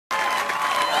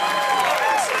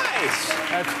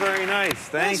That's very nice.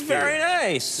 Thank you. That's very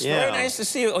nice. Yeah. Very nice to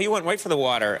see you. Oh, you went right for the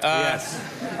water. Yes.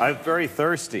 I'm very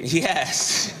thirsty.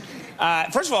 Yes.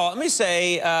 First of all, let me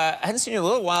say, I hadn't seen you in a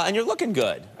little while, and you're looking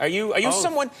good. Are you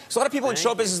someone... So a lot of people in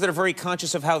show business that are very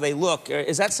conscious of how they look.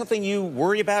 Is that something you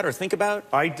worry about or think about?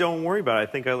 I don't worry about it.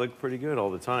 I think I look pretty good all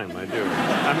the time. I do.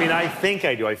 I mean, I think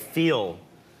I do. I feel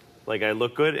like I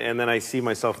look good, and then I see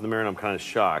myself in the mirror, and I'm kind of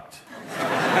shocked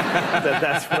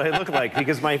that's what I look like,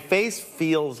 because my face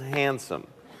feels handsome.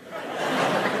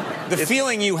 The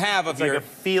feeling you have of your... I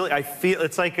feel,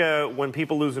 it's like when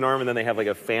people lose an arm and then they have like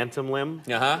a phantom limb.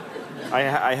 Uh-huh.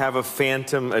 I have a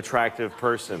phantom attractive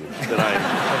person that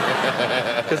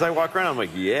I... Because I walk around, I'm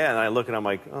like, yeah, and I look and I'm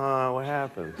like, oh, what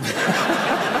happened?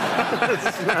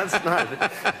 That's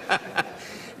not...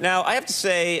 Now, I have to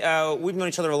say, we've known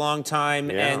each other a long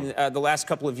time, Yeah. and the last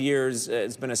couple of years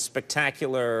has been a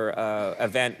spectacular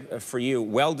event for you,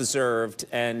 well-deserved,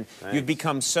 and Thanks. you've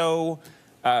become so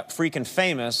freaking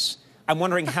famous. I'm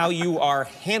wondering how you are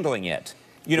handling it.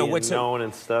 You know, Being known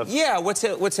and stuff. Yeah, what's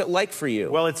it like for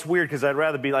you? Well, it's weird because I'd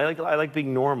rather be... I like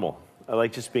being normal. I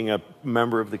like just being a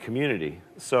member of the community.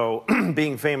 So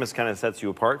being famous kind of sets you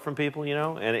apart from people, you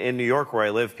know? And in New York, where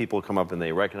I live, people come up and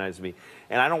they recognize me.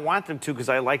 And I don't want them to because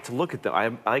I like to look at them.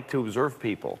 I like to observe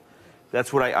people.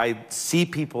 That's what I see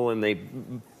people and they,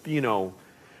 you know...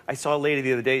 I saw a lady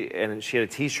the other day and she had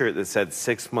a T-shirt that said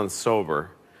 6 months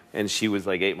sober and she was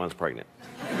like 8 months pregnant.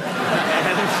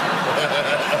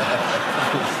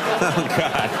 Oh,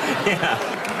 God.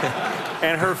 Yeah.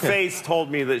 And her face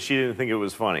told me that she didn't think it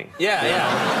was funny. Yeah,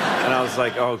 yeah. And I was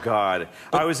like, oh, God.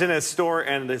 I was in a store,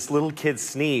 and this little kid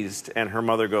sneezed, and his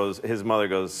mother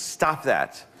goes, stop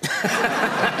that. I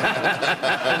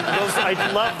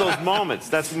love those moments.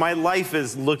 That's my life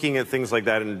is looking at things like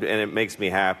that, and it makes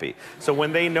me happy. So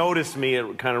when they notice me,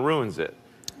 it kind of ruins it.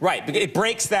 Right, because it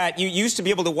breaks that. You used to be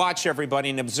able to watch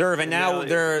everybody and observe, and now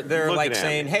they're like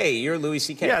saying, hey, you're Louis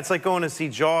C.K. Yeah, it's like going to see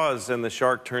Jaws, and the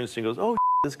shark turns to you and goes, oh,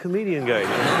 this comedian guy.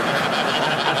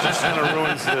 That just kind of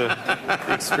ruins the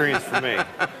experience for me.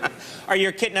 Are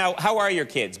your kid now? How are your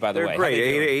kids, by the way? They're great.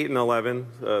 8 and 11.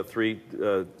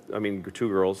 2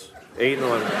 girls. 8 and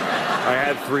 11. I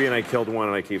had 3 and I killed 1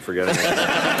 and I keep forgetting it.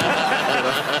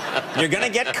 You're gonna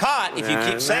get caught if you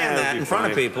keep saying that in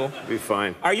front of people. Be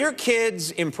fine. Are your kids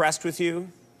impressed with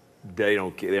you? They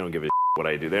don't give a what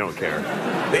I do. They don't care.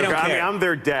 They don't care. I mean, I'm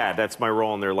their dad. That's my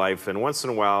role in their life. And once in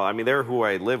a while, I mean, they're who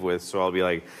I live with, so I'll be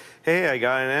like, hey, I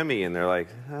got an Emmy. And they're like,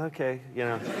 okay, you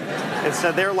know. It's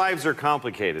their lives are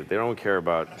complicated. They don't care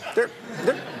about...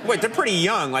 Wait, they're pretty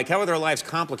young. Like, how are their lives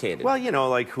complicated? Well, you know,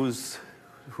 like, who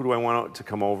do I want to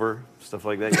come over? Stuff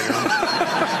like that, you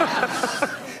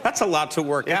know? That's a lot to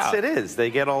work out. It is. They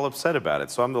get all upset about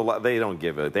it. So they don't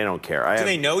give it. They don't care. Do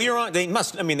they know you're on? They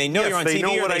must. I mean, they know you're on TV. They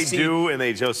know what I see... do, and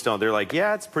they just don't. They're like,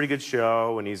 yeah, it's a pretty good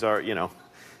show, and he's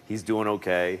doing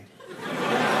okay.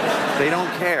 They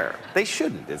don't care. They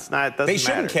shouldn't. It's not. It doesn't They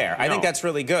shouldn't matter. care. I think that's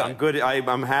really good. I'm good.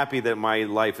 I'm happy that my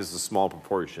life is a small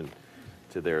proportion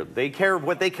to their. They care.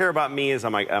 What they care about me is,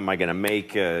 am I going to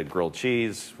make grilled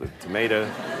cheese with tomato?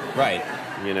 Right.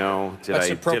 You know, did I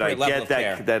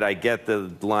get the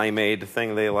limeade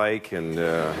thing they like? And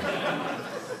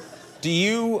do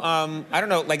you? I don't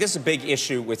know. Like, this is a big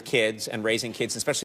issue with kids and raising kids, especially.